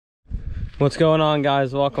What's going on,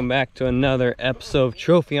 guys? Welcome back to another episode of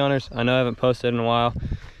Trophy Hunters. I know I haven't posted in a while,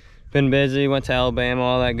 been busy, went to Alabama,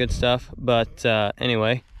 all that good stuff, but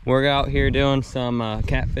anyway, we're out here doing some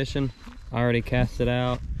catfishing. I already cast it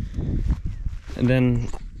out, and then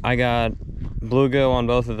I got bluegill on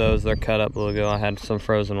both of those. They're cut up bluegill. I had some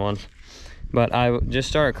frozen ones, but I just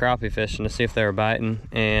started crappie fishing to see if they were biting,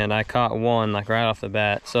 and I caught one like right off the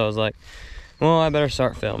bat. So I was like, well, I better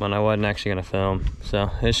start filming. I wasn't actually gonna film,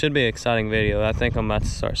 so it should be an exciting video. I think I'm about to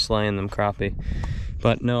start slaying them crappie.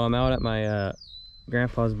 But no, I'm out at my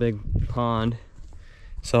grandpa's big pond,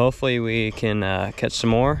 so hopefully we can catch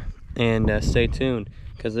some more, and stay tuned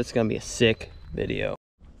because it's gonna be a sick video.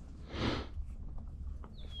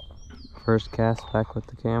 First cast back with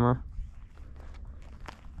the camera.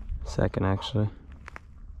 Second, actually.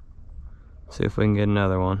 See if we can get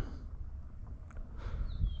another one.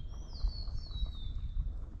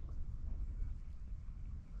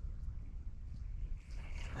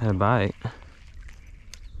 Had a bite.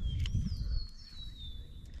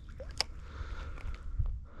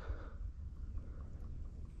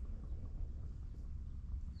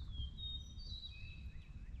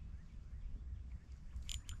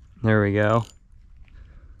 There we go.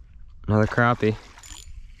 Another crappie.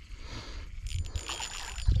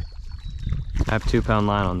 I have 2-pound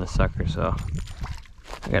line on this sucker, so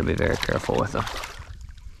I gotta be very careful with them.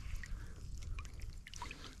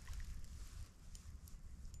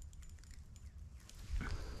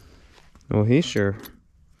 Well, he sure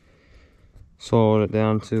swallowed it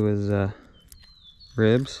down to his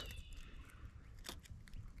ribs.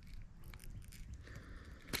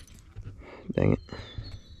 Dang it.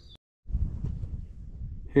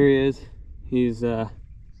 Here he is. He's a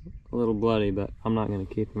little bloody, but I'm not going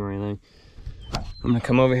to keep him or anything. I'm going to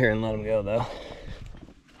come over here and let him go, though.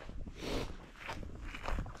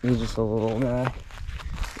 He's just a little guy.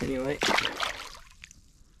 Anyway.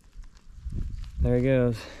 There he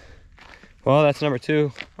goes. Well, that's number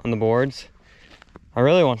 2 on the boards. I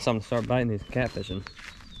really want something to start biting these catfishing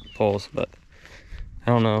poles, but I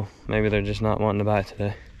don't know. Maybe they're just not wanting to bite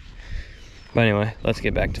today. But anyway, let's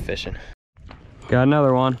get back to fishing. Got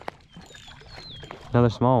another one. Another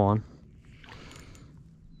small one.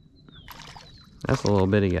 That's a little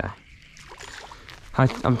bitty guy.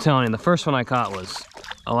 I'm telling you, the first one I caught was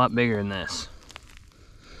a lot bigger than this.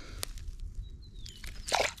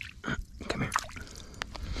 Come here.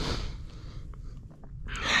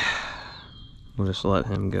 We'll just let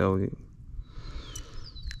him go if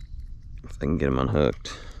I can get him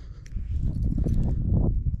unhooked.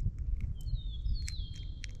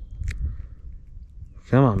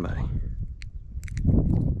 Come on, buddy.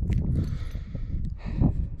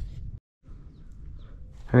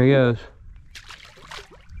 There he goes.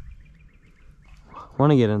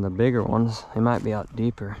 Want to get in the bigger ones. They might be out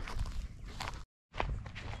deeper.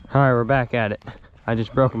 All right, we're back at it. I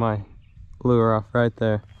just broke my lure off right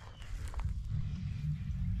there.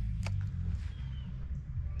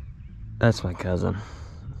 That's my cousin,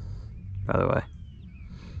 by the way.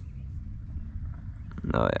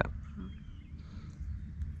 Oh yeah.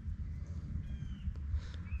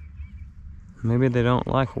 Maybe they don't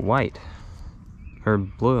like white. Or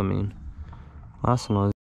blue, I mean. Last one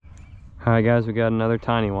was. Alright guys, we got another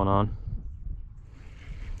tiny one on.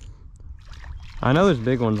 I know there's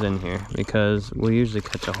big ones in here because we usually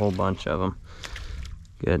catch a whole bunch of them.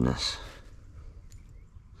 Goodness.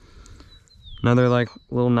 Another like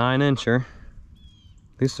little 9-incher.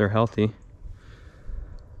 At least they're healthy.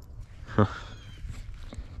 Huh.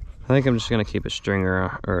 I think I'm just gonna keep a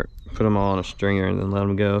stringer, or put them all on a stringer and then let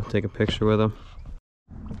them go. Take a picture with them.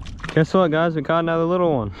 Guess what, guys? We caught another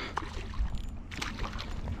little one.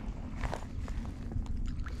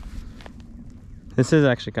 This is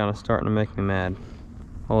actually kind of starting to make me mad.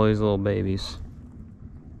 All these little babies.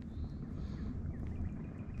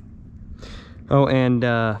 Oh, and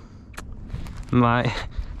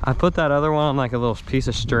I put that other one on like a little piece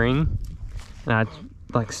of string, and I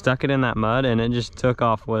like stuck it in that mud, and it just took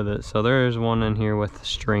off with it. So there is one in here with a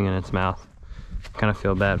string in its mouth. Kind of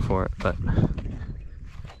feel bad for it, but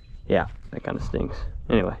yeah, that kind of stinks.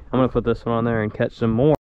 Anyway, I'm gonna put this one on there and catch some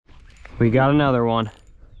more. We got another one.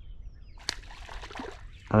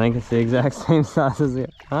 I think it's the exact same size as the,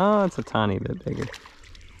 oh, it's a tiny bit bigger.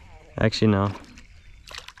 Actually, no.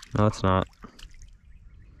 No, it's not.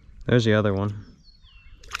 There's the other one.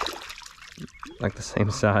 Like the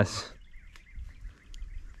same size.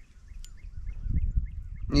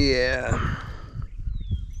 Yeah.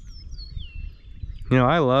 You know,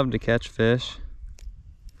 I love to catch fish,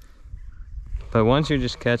 but once you're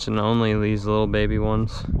just catching only these little baby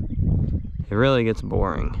ones, it really gets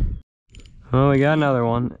boring. Well, we got another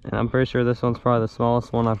one, and I'm pretty sure this one's probably the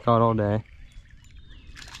smallest one I've caught all day.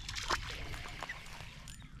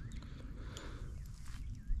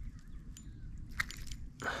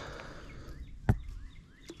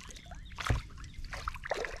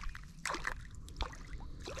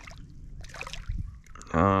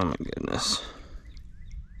 Oh my goodness.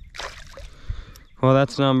 Well,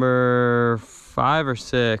 that's number 5 or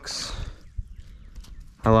 6.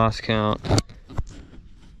 I lost count.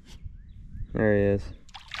 There he is.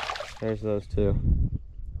 There's those 2.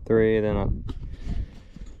 3, then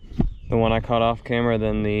the one I caught off camera,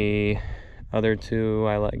 then the other 2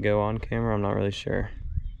 I let go on camera. I'm not really sure.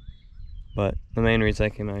 But the main reason I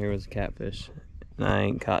came out here was a catfish. And I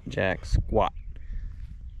ain't caught jack squat.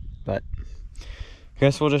 But I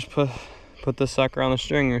guess we'll just put this sucker on the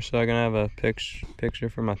stringer so I can have a picture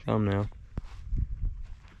for my thumbnail.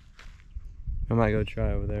 I might go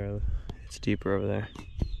try over there. It's deeper over there.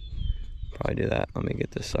 Probably do that. Let me get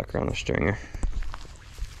this sucker on the stringer.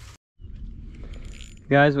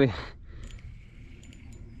 Guys, when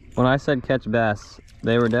I said catch bass,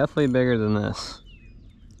 they were definitely bigger than this.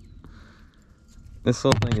 This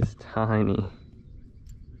little thing is tiny.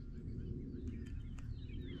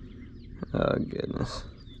 Oh goodness.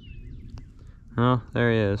 Oh,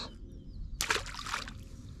 there he is.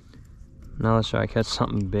 Now let's try to catch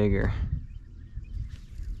something bigger.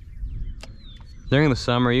 During the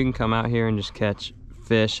summer, you can come out here and just catch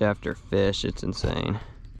fish after fish. It's insane.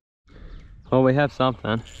 Well, we have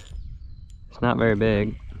something. It's not very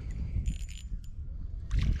big.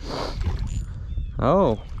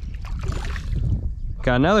 Oh,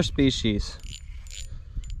 got another species.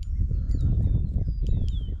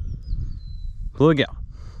 Bluegill.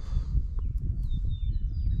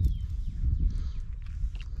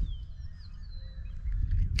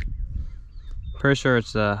 Pretty sure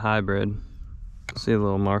it's a hybrid. See the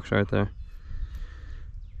little marks right there.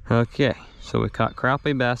 Okay, so we caught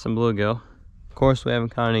crappie, bass, and bluegill. Of course, we haven't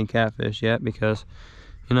caught any catfish yet because,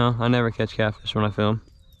 you know, I never catch catfish when I film.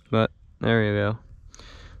 But there you go.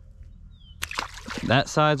 That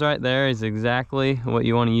size right there is exactly what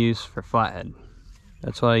you want to use for flathead.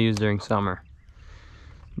 That's what I use during summer.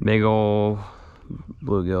 Big old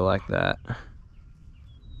bluegill like that.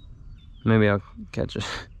 Maybe I'll catch it.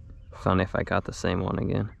 Funny if I caught the same one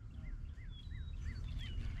again.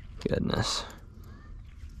 Goodness.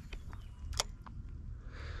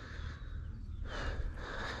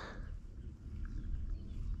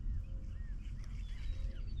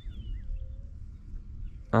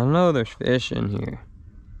 I know there's fish in here.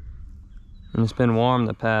 And it's been warm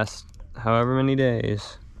the past however many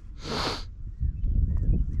days.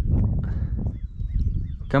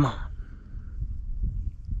 Come on.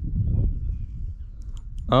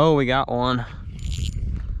 Oh, we got one.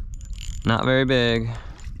 Not very big.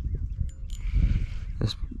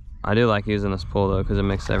 I do like using this pole though because it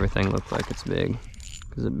makes everything look like it's big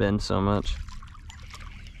because it bends so much.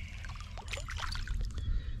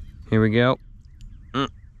 Here we go.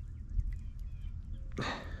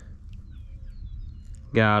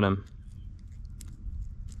 Got him.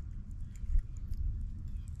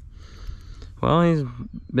 Well, he's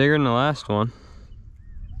bigger than the last one.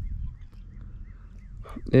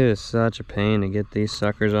 It is such a pain to get these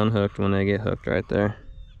suckers unhooked when they get hooked right there.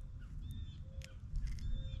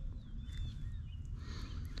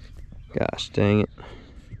 Gosh dang it.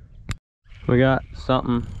 We got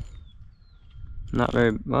something not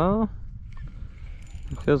very, well,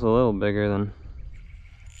 it feels a little bigger than,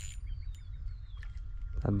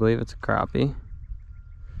 I believe it's a crappie.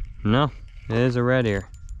 No, it is a red ear.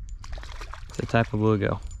 It's a type of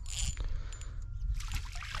bluegill.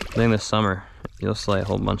 I think this summer you'll slay a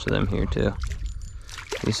whole bunch of them here too.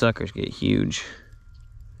 These suckers get huge.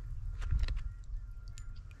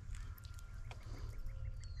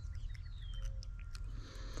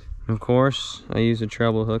 Of course, I use a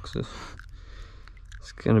treble hook, so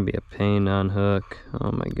it's gonna be a pain to unhook.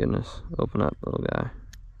 Oh my goodness. Open up, little guy.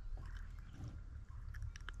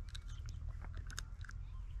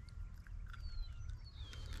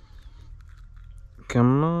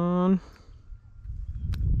 Come on.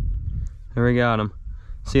 There we got him.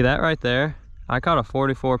 See that right there? I caught a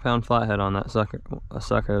 44-pound flathead on that sucker. A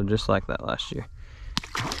sucker just like that last year.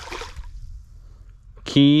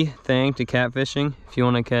 Key thing to catfishing, if you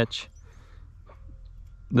want to catch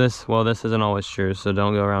this, well, this isn't always true, so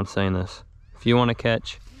don't go around saying this. If you want to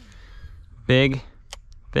catch big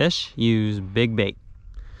fish, use big bait.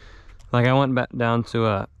 Like I went back down to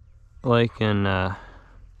a lake in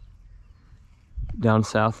down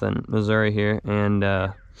south in Missouri here,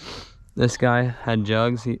 and this guy had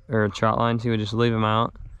jugs or trout lines. He would just leave them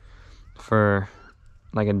out for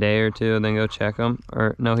like a day or two and then go check them.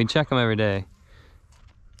 Or no, he'd check them every day,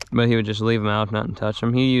 but he would just leave them out, not touch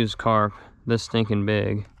them. He used carp this stinking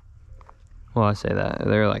big. Well, I say that,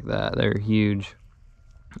 they're like that, they're huge.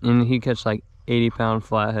 And he'd catch like 80-pound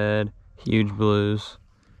flathead, huge blues,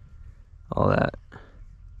 all that.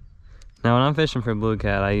 Now when I'm fishing for blue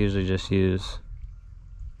cat, I usually just use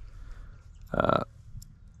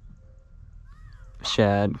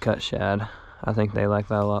shad, cut shad. I think they like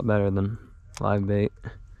that a lot better than live bait.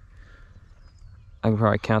 I can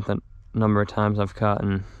probably count the number of times I've caught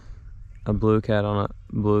a blue cat on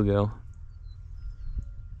a bluegill.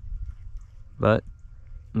 But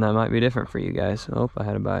that might be different for you guys. Oh, I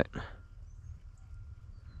had a bite.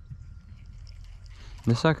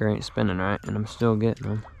 This sucker ain't spinning right, and I'm still getting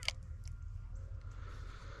them.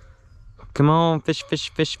 Come on, fish,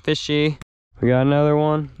 fish, fish, fishy. We got another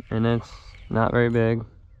one, and it's not very big.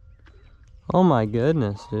 Oh my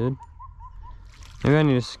goodness, dude. Maybe I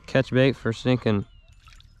need to catch bait for stinking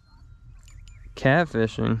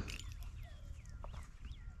catfishing.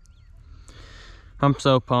 I'm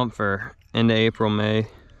so pumped for into April, May.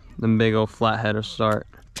 The big old flathead will start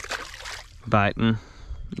biting.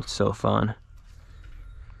 It's so fun.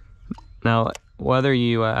 Now, whether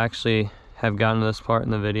you actually have gotten to this part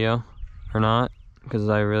in the video or not, because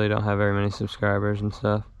I really don't have very many subscribers and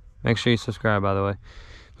stuff. Make sure you subscribe, by the way.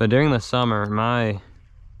 But during the summer, my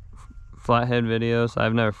flathead videos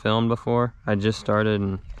I've never filmed before. I just started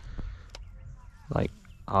in like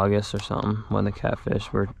August or something when the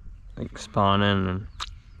catfish were like spawning and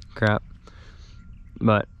crap.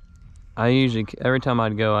 But I usually, every time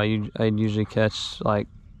I'd go, I'd usually catch like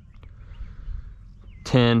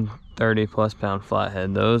 10, 30 plus pound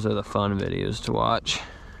flathead. Those are the fun videos to watch.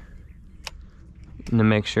 And to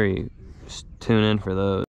make sure you tune in for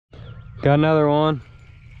those. Got another one.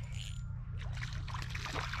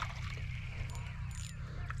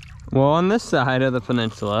 Well, on this side of the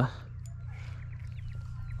peninsula,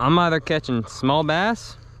 I'm either catching small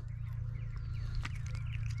bass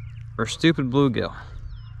or stupid bluegill.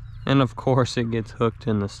 And of course it gets hooked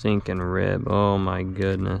in the stinking rib. Oh my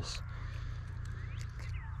goodness.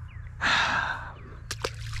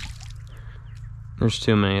 There's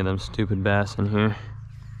too many of them stupid bass in here.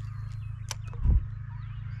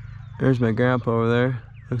 There's my grandpa over there.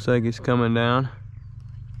 Looks like he's coming down.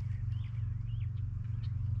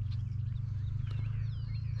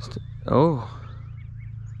 Oh,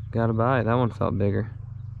 got a bite. That one felt bigger.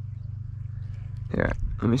 Here,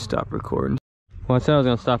 let me stop recording. Well, I said I was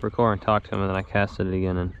gonna stop recording and talk to him, and then I casted it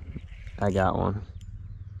again and I got one.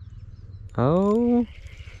 Oh,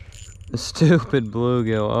 the stupid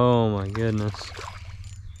bluegill. Oh my goodness.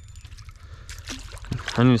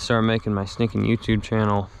 I need to start making my stinking YouTube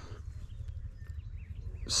channel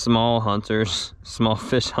small hunters, small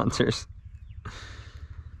fish hunters.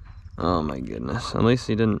 Oh my goodness. At least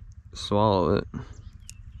he didn't swallow it.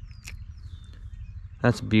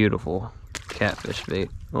 That's beautiful catfish bait.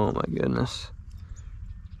 Oh my goodness.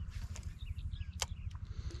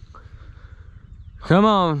 Come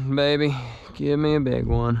on, baby. Give me a big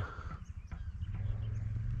one.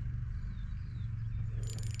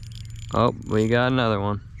 Oh, we got another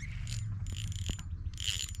one.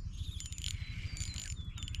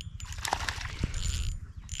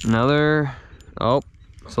 Another, oh,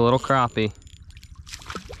 it's a little crappie.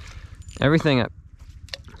 Everything up.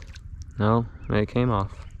 No, it came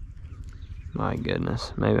off. My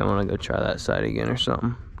goodness. Maybe I want to go try that side again or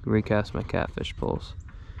something. Recast my catfish pulls.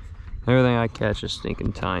 Everything I catch is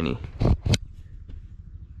stinking tiny.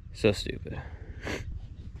 So stupid.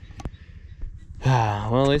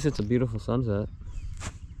 Well, at least it's a beautiful sunset.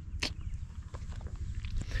 I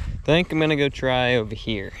think I'm gonna go try over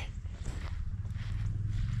here.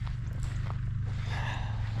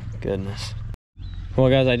 Goodness. Well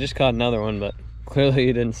guys, I just caught another one, but clearly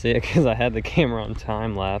you didn't see it because I had the camera on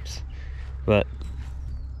time lapse. But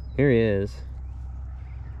here he is.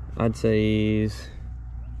 I'd say he's,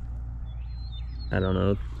 I don't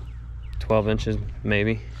know, 12 inches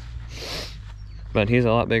maybe. But he's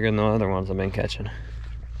a lot bigger than the other ones I've been catching.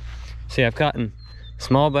 See, I've caught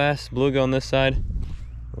small bass, bluegill on this side,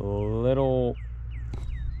 little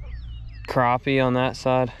crappie on that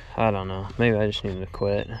side. I don't know, maybe I just need to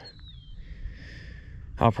quit.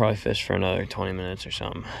 I'll probably fish for another 20 minutes or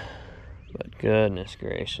something. But goodness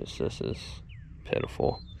gracious, this is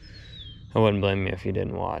pitiful. I wouldn't blame you if you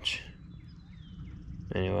didn't watch.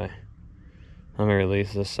 Anyway, I'm gonna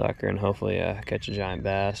release this sucker and hopefully catch a giant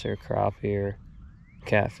bass or crappie or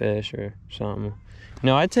catfish or something.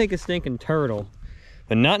 No, I'd take a stinking turtle,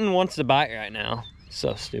 but nothing wants to bite right now.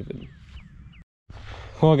 So stupid.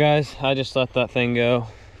 Well guys, I just let that thing go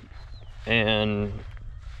and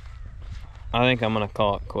I think I'm gonna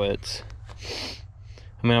call it quits.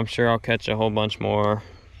 I mean, I'm sure I'll catch a whole bunch more.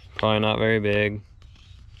 Probably not very big,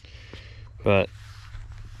 but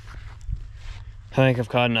I think I've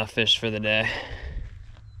caught enough fish for the day.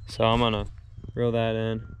 So I'm gonna reel that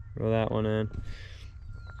in, reel that one in.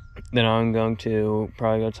 Then I'm going to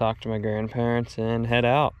probably go talk to my grandparents and head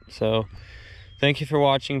out. So thank you for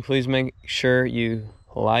watching. Please make sure you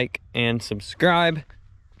like and subscribe.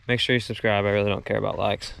 Make sure you subscribe. I really don't care about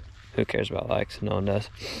likes. Who cares about likes? No one does.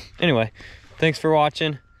 Anyway, thanks for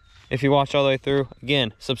watching. If you watch all the way through,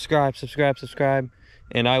 again, subscribe,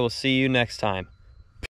 and I will see you next time.